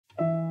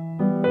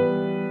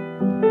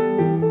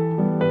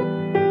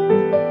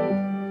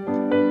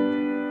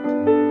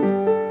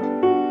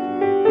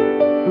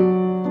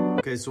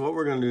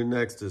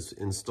next is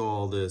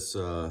install this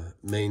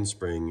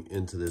mainspring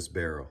into this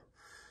barrel.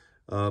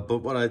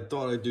 But what I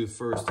thought I'd do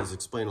first is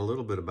explain a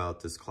little bit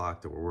about this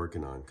clock that we're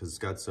working on, because it's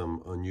got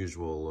some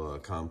unusual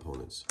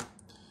components.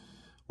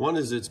 One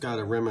is it's got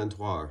a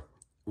remontoire,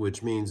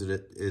 which means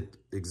that it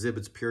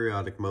exhibits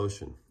periodic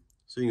motion.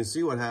 So you can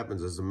see what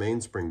happens as the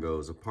mainspring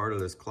goes, a part of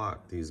this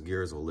clock, these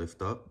gears will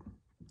lift up.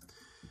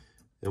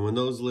 And when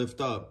those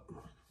lift up,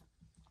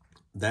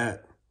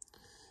 that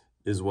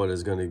is what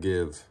is going to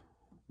give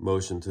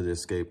motion to the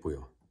escape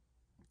wheel.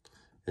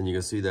 And you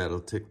can see that it'll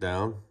tick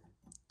down.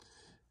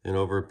 And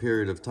over a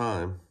period of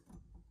time,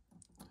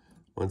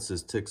 once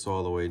this ticks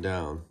all the way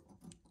down,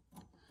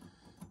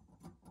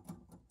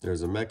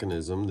 there's a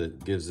mechanism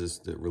that gives us,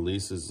 that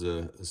releases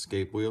the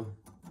escape wheel,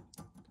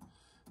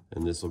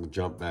 and this will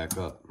jump back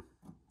up,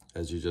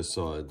 as you just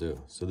saw it do.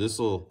 So this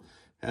will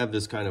have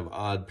this kind of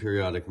odd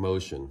periodic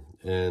motion.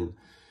 And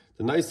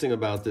the nice thing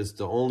about this,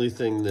 the only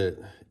thing that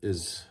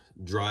is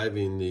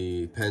driving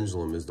the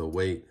pendulum is the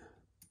weight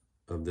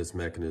of this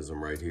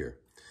mechanism right here.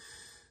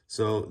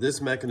 So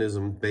this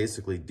mechanism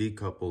basically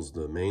decouples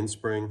the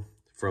mainspring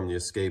from the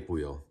escape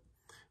wheel,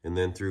 and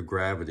then through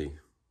gravity,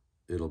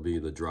 it'll be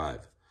the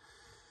drive.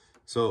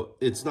 So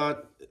it's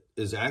not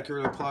as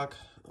accurate a clock.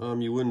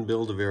 You wouldn't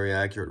build a very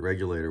accurate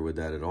regulator with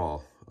that at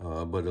all,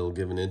 but it'll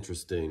give an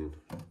interesting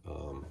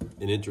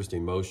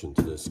motion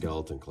to this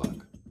skeleton clock.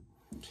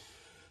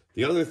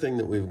 The other thing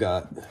that we've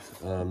got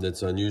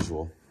that's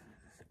unusual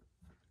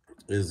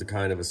is the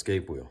kind of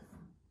escape wheel.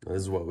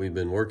 This is what we've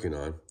been working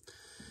on.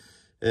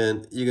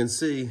 And you can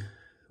see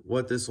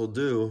what this will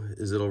do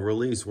is it'll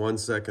release 1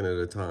 second at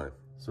a time.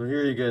 So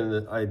here you get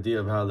an idea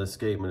of how the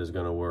escapement is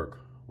going to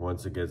work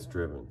once it gets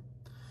driven.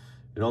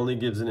 It only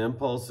gives an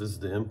impulse. This is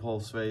the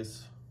impulse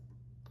phase.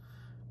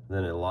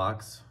 Then it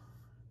locks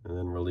and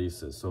then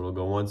releases. So it'll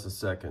go once a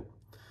second.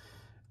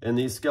 And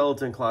these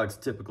skeleton clocks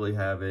typically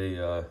have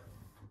a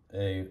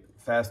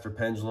faster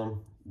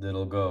pendulum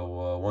that'll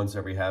go once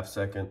every half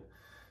second.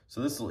 So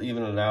this will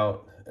even it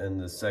out, and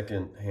the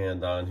second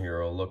hand on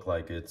here will look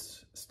like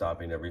it's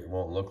stopping it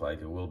won't look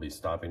like it will be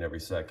stopping every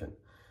second,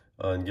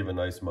 and give a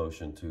nice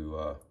motion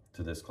to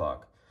this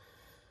clock.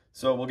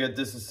 So we'll get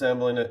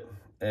disassembling it,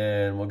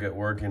 and we'll get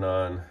working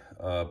on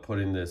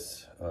putting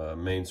this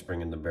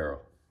mainspring in the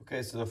barrel.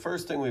 Okay, so the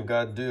first thing we've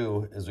got to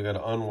do is we've got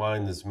to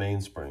unwind this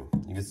mainspring.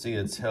 You can see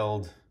it's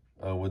held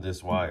with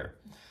this wire.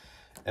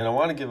 And I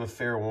want to give a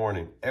fair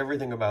warning.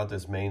 Everything about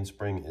this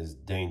mainspring is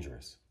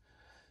dangerous.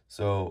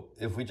 So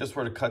if we just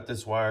were to cut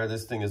this wire,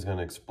 this thing is going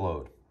to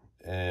explode.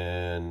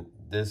 And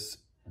this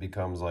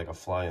becomes like a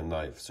flying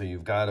knife. So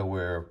you've got to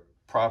wear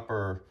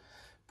proper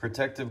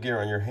protective gear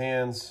on your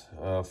hands,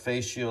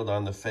 face shield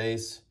on the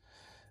face,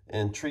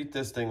 and treat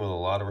this thing with a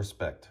lot of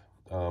respect.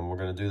 We're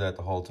going to do that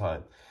the whole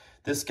time.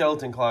 This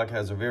skeleton clock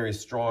has a very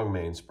strong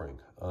mainspring.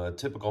 A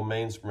typical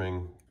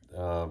mainspring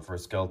for a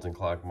skeleton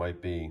clock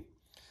might be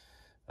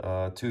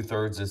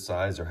 2/3 this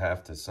size or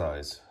half this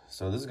size.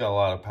 So this has got a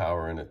lot of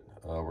power in it.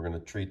 We're going to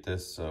treat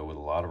this with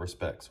a lot of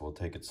respect, so we'll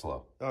take it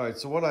slow. All right,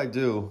 so what I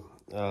do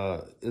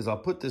is I'll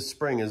put this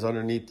spring is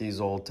underneath these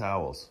old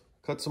towels.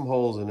 Cut some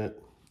holes in it,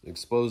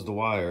 expose the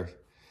wire,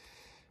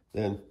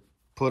 then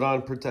put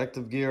on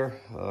protective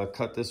gear,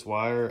 cut this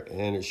wire,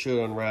 and it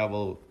should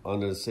unravel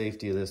under the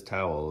safety of this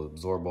towel,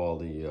 absorb all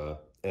the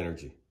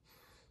energy.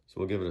 So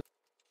we'll give it a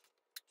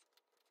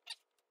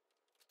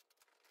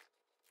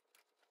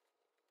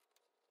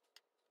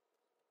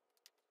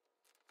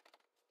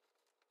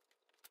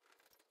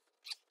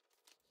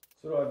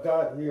So what I've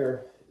got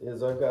here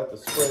is I've got the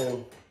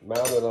spring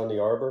mounted on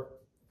the arbor,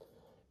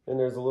 and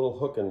there's a little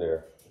hook in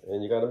there,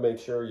 and you got to make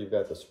sure you've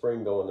got the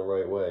spring going the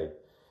right way.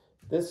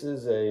 This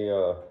is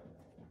a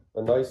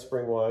nice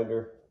spring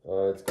winder.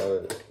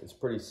 It's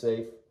pretty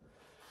safe.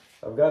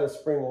 I've got a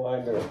spring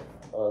winder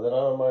that I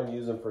don't mind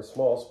using for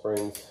small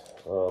springs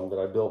that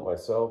I built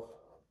myself,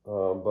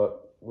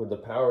 but with the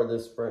power of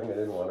this spring, I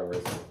didn't want to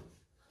risk it.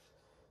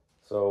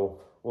 So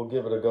we'll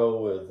give it a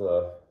go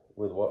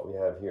with what we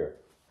have here.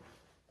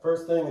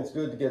 First thing, it's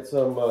good to get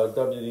some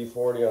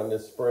WD-40 on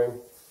this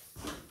spring.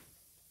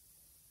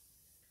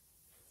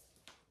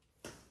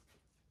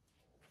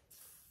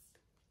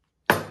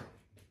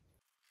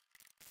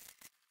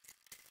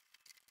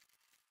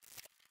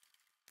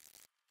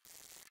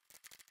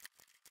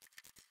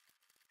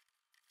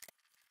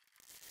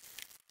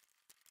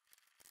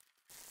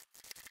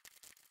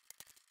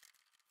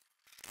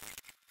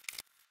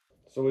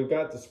 So we've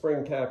got the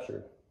spring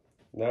captured.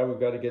 Now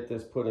we've got to get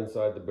this put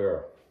inside the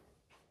barrel.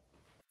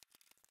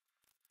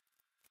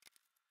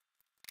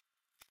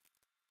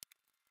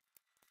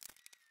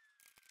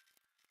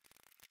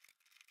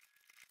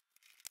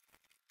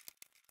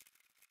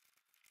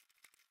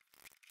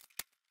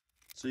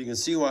 So you can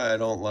see why I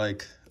don't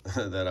like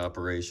that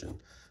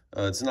operation.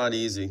 It's not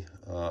easy.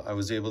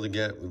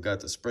 We've got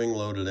the spring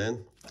loaded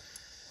in,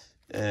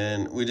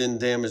 and we didn't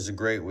damage the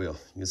grate wheel.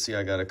 You can see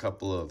I got a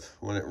couple of,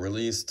 when it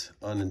released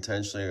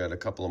unintentionally, I got a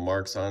couple of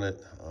marks on it,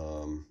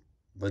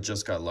 but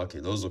just got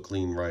lucky. Those will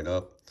clean right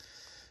up.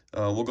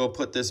 We'll go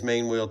put this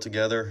main wheel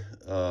together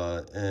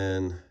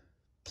and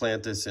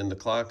plant this in the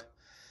clock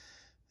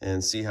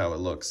and see how it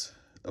looks.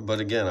 But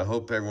again, I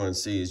hope everyone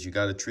sees you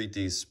got to treat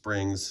these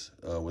springs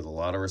with a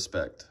lot of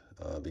respect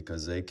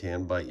because they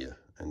can bite you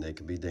and they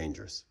can be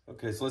dangerous.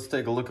 Okay, so let's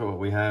take a look at what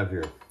we have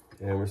here.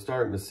 And we're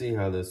starting to see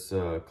how this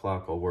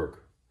clock will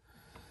work.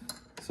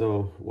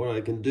 So what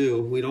I can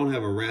do, we don't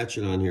have a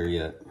ratchet on here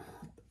yet.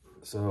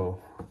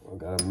 So I've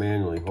got to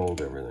manually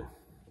hold everything.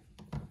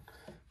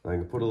 I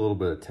can put a little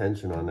bit of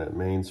tension on that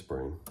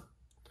mainspring.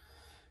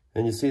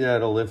 And you see that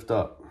it'll lift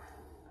up.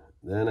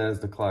 Then as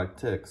the clock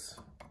ticks,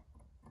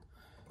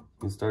 you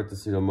can start to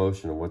see the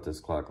motion of what this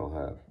clock will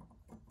have.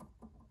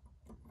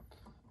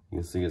 You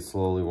can see it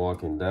slowly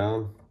walking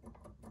down.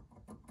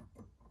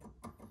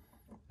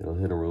 It'll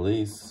hit a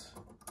release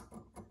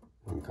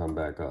and come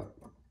back up.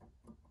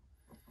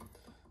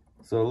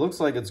 So it looks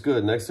like it's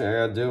good. Next thing I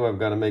gotta do, I've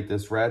gotta make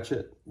this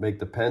ratchet, make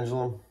the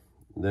pendulum,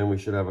 and then we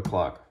should have a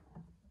clock.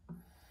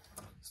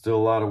 Still a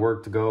lot of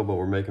work to go, but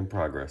we're making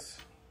progress.